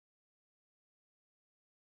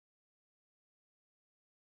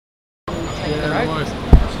Yeah, no worries.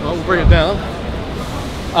 Well, we'll bring it down.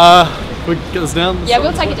 We get this down? Yeah,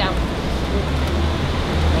 we'll take it down.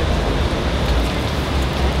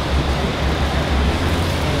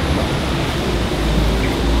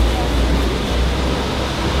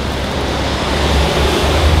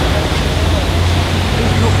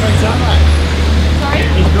 Sorry?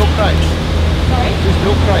 These milk crates. Sorry? These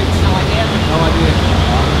milk crates. No idea. No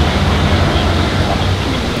idea.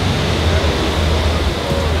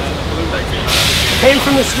 Came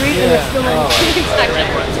from the street and it's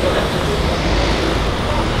still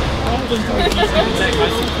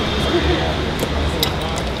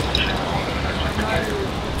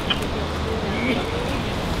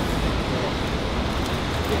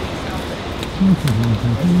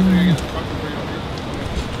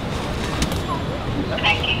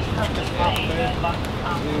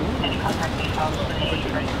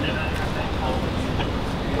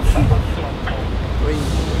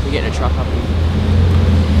We're getting a truck up here.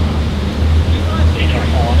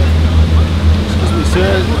 Excuse me,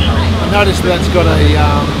 sir. I noticed that's got a.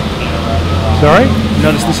 Sorry?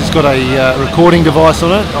 Notice this has got a recording device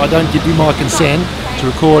on it. I don't give you my consent to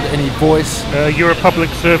record any voice. You're a public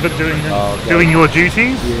servant doing your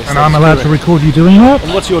duties, Yes, and I'm that's allowed correct. to record you doing that.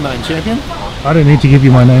 And what's your name, champion? I don't need to give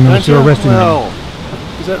you my name unless Don't you're you? arresting Well, me.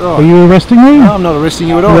 is that right? Are you arresting me? No, I'm not arresting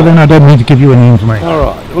you at all. Well, then I don't need to give you any information. All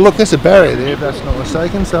right. Well, look, there's a barrier there, if that's not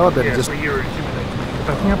mistaken, so I better Yeah, just... so you're intimidating me. You're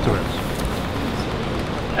backing up to us.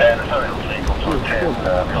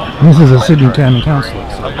 This is a Sydney Town Council.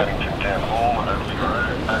 So.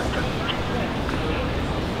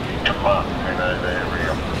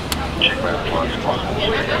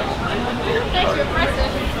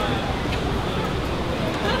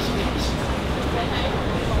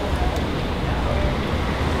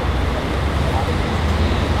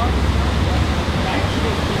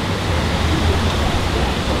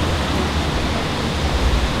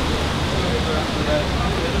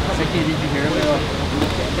 Did you hear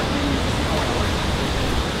me?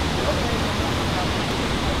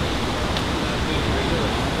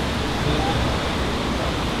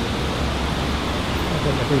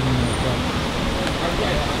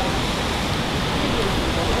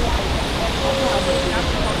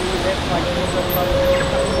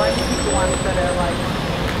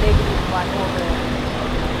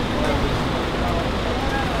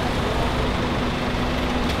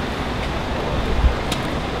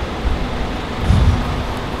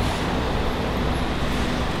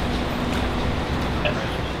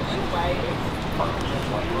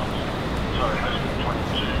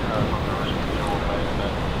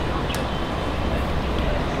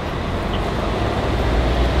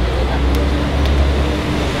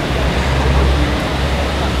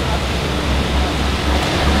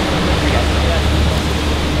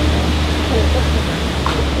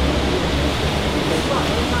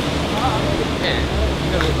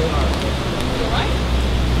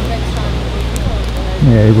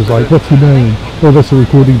 Yeah, he was like, what's your name? Oh, that's a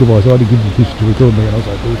recording device. I had to give you permission to record me. And I was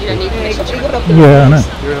like, You don't need permission to record. yeah, I know.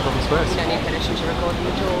 You're in a public space. You don't need permission to record them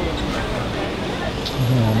at all.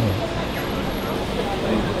 Yeah, I know.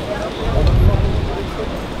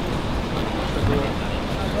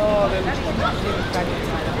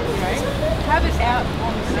 Have it out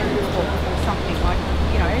on the centre court or something like,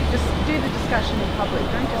 you know, just do the discussion in public.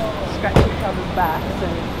 Don't just scratch each other's backs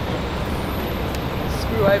and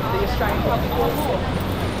screw over the Australian public law.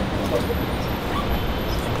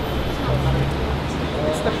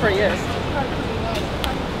 It's the freest.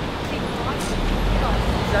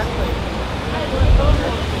 Exactly.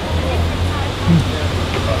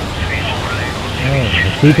 Oh,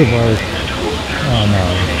 the supervisor. Oh, no.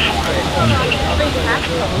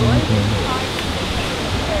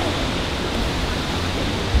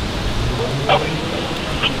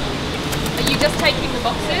 Are you just taking the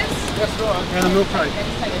boxes? That's right. And a milk crate. Yeah,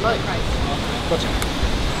 just taking the milk crates. Gotcha.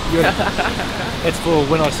 That's for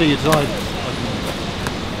when I see you tonight.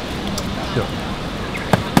 Sure.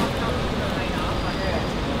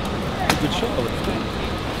 Good shot of it.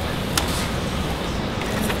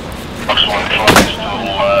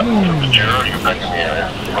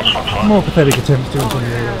 More pathetic attempts to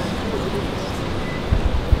intimidate us.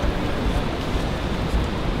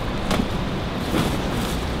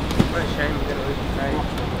 What a shame we're going to lose the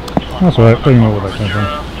train. That's alright, don't know where that came from.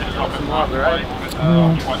 Something like the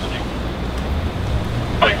road.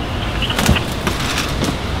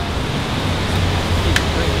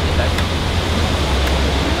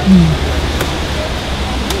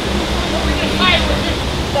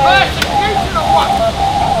 Persecution or what?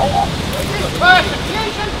 Is this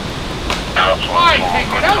persecution? I take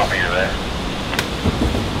it out.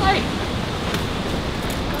 Hey!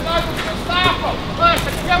 Come over to the start.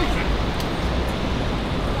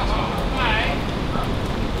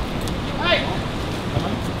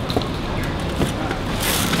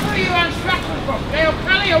 Dale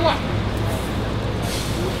Kelly or what?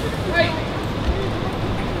 Hey!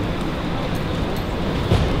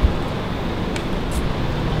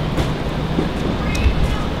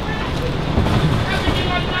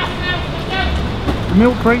 The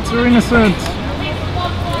milk crates are innocent.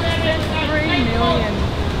 $3 million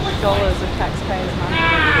of taxpayers' money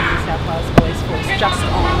into the New South Wales Police Force just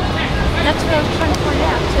on. That's what I was trying to find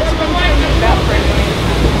out. So it's been about $3 million.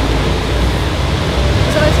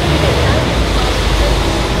 So it's going to get paid.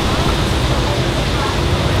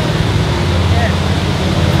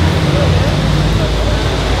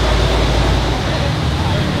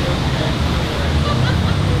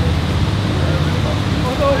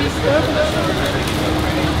 Although he's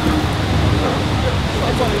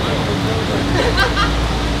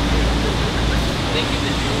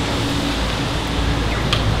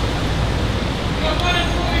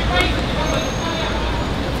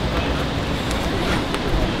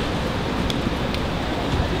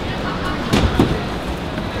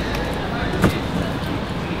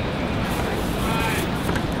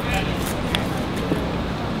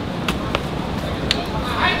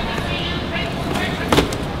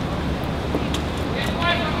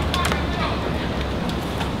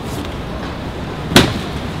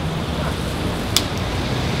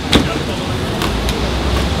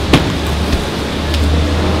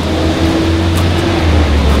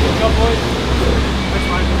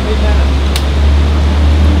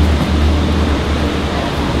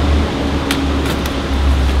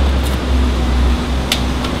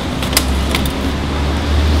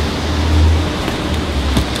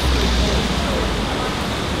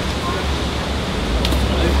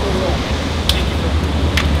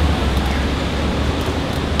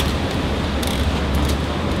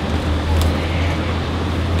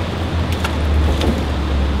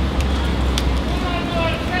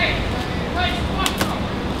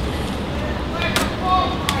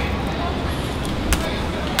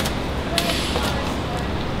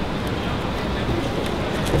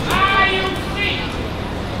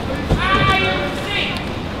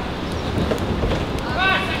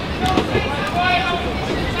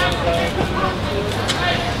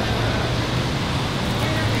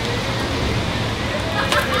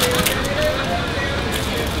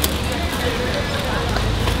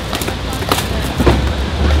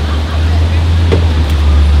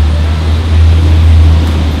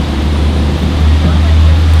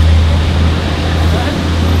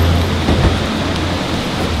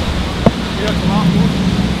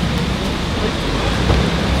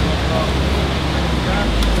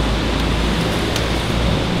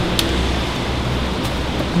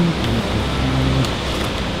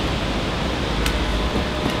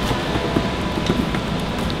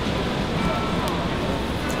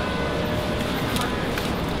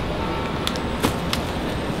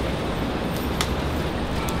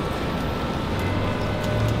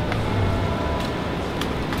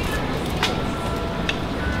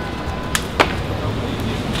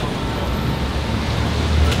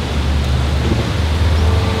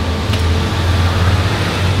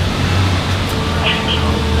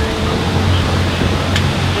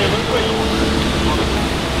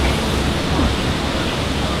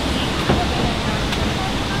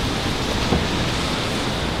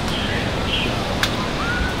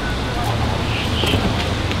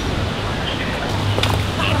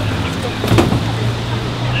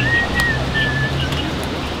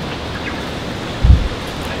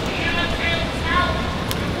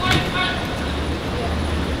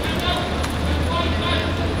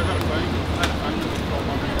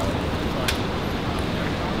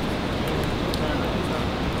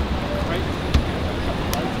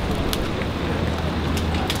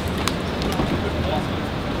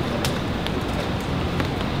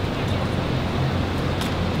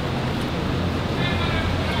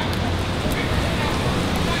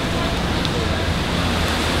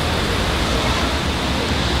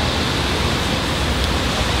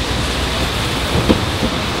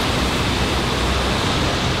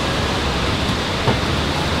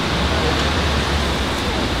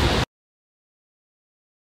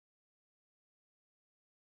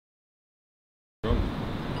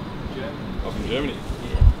Off in Germany?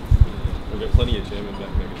 Yeah. We've got plenty of German back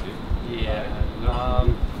overseas. Yeah.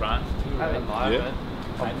 France too, right? Yeah.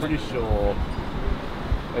 I'm pretty sure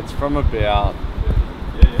it's from about,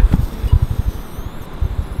 Yeah.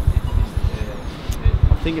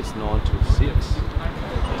 I think it's 9 till 6.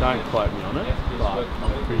 Don't quote me on it, but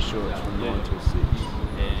I'm pretty sure it's from 9 till 6.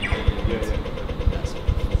 Yeah,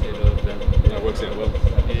 it works out well.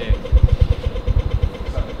 Yeah.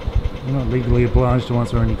 You're not legally obliged to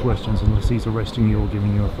answer any questions unless he's arresting you or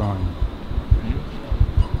giving you a fine.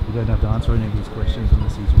 You don't have to answer any of these questions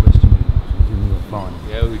unless he's arresting you. Give me a fine.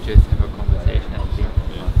 Yeah, we just have a conversation, I think.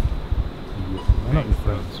 They're not your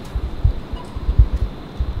friends.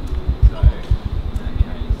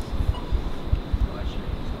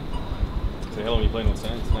 So how long have you been on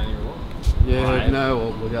staying here or what? Yeah, I have no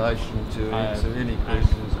obligation to answer any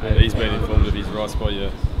questions. He's been informed of his rights by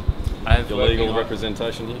your legal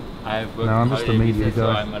representation here? I have worked No, I'm just a media visa, so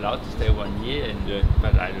guy. I'm allowed to stay 1 year, and,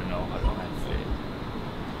 but I don't know how long I stay.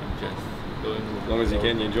 I'm just going. As long as you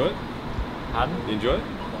can, you enjoy it? Pardon? You enjoy it?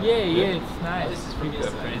 Yeah, it's nice. People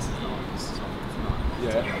are friends.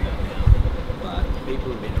 Yeah. But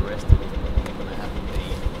people have been arrested when they haven't been.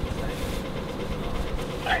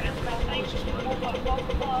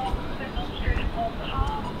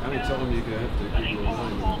 How many times you can have to give your name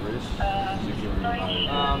and address if you're in a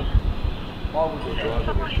Why would you drive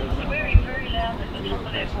a vehicle? Very, very loud at the top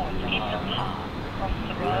of their voice. Keep them calm across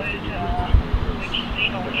the road, which is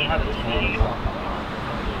seen or heard to you.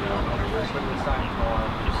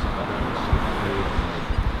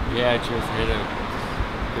 Yeah, I just had a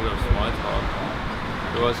bit of small talk.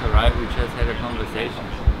 It was alright, we just had a conversation.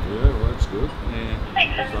 Yeah, well, that's good. Yeah.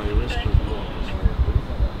 They arrested a lot of us.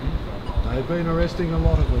 They've been arresting a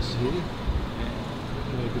lot of us here.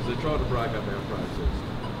 Because they try to break up our protest.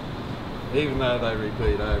 Even though they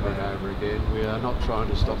repeat over and over again, we are not trying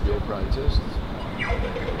to stop your protests.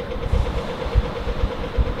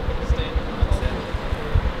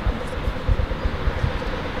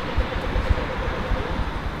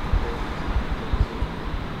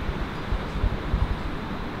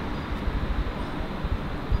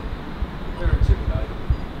 They're intimidated.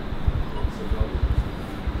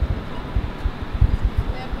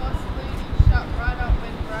 They're possibly shut right up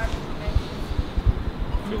when driving next.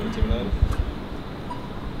 Feel intimidated?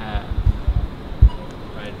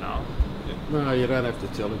 Right now? No, you don't have to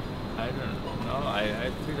tell him. I don't know.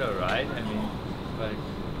 I feel alright. I mean, but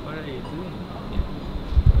what are you doing?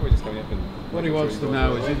 We're just coming up and... What he wants to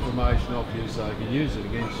know is information off you so he can use it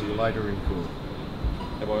against you later in court.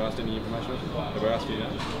 Have I asked any information? Have I asked you now?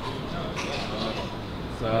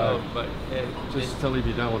 So, but just tell him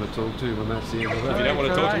you don't want to talk to him and that's the end of that. If you don't want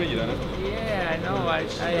to talk to me, you don't have to. Yeah, I know. I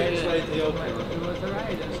had it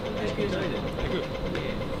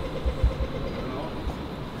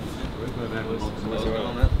was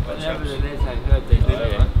alright. But nevertheless, I heard that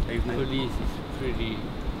the police is pretty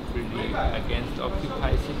against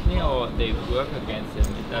Occupy Sydney, or they work against them.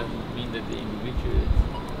 It doesn't mean that the individual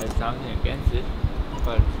has something against it,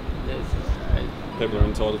 but there's... People are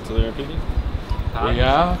entitled to their opinion? We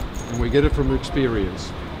are, and we get it from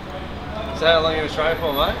experience. So how long are you in Australia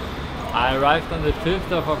for, mate? I arrived on the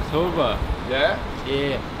 5th of October. Yeah?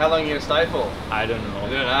 Yeah. How long are you going to stay for? I don't know.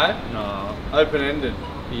 You don't know? No. Open-ended?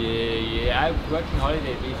 Yeah. I'm working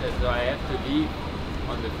holiday visa, so I have to leave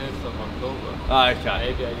on the 5th of October. Oh, okay.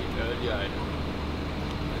 Maybe I leave earlier, I don't know.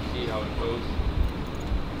 Let's see how it goes.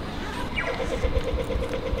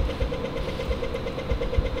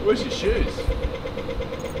 Where's your shoes?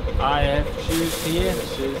 I have shoes here,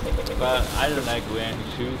 but I don't like wearing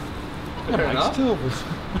shoes. Fair enough.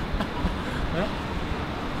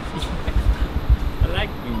 I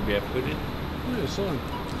like being barefooted. Yeah, so.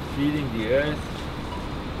 Feeling the earth.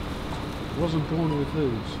 Wasn't born with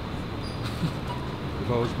hooves. If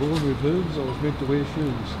I was born with hooves, I was meant to wear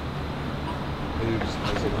shoes. Hooves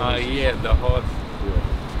as in horses. Yeah, the horse. Yeah.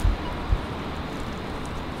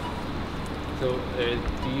 So,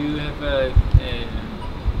 do you have a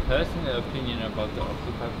personal opinion about the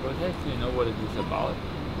Occupy protest? Do you know what it is about?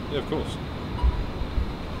 Yeah, of course.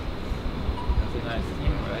 It's a nice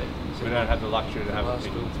thing, right? So we don't have the luxury to have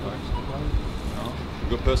opinions, No?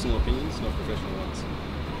 You've got personal opinions, not professional ones.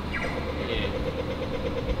 Yeah.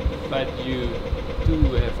 But you do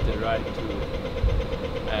have the right to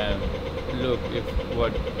look if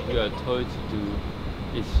what you are told to do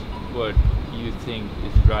is what you think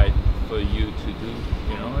is right for you to do.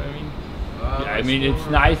 You know what I mean? I mean, it's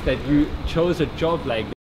nice that you chose a job like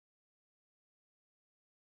this.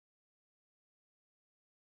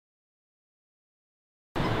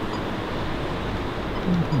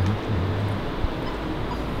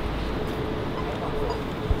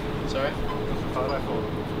 Sorry? Photo for a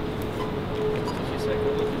few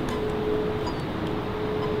seconds.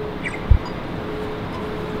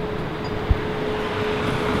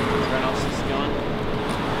 Everyone else is gone.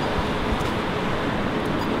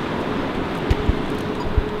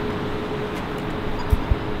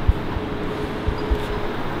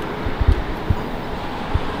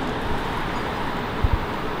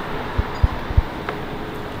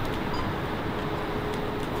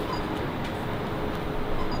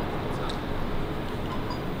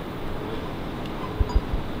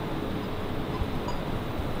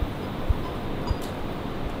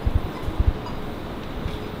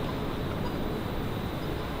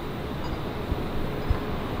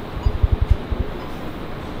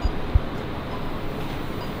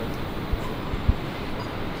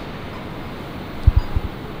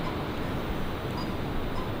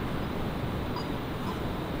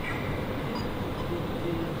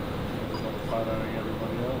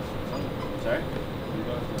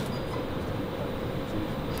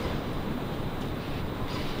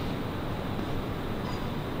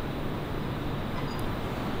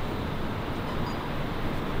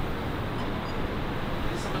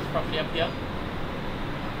 property up here?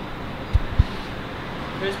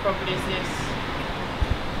 Whose property is this?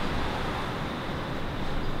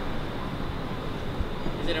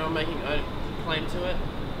 Is anyone making a claim to it?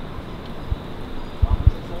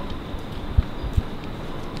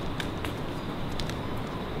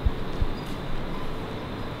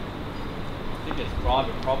 I think it's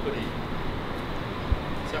private property.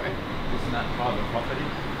 Sorry? Isn't that private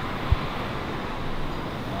property?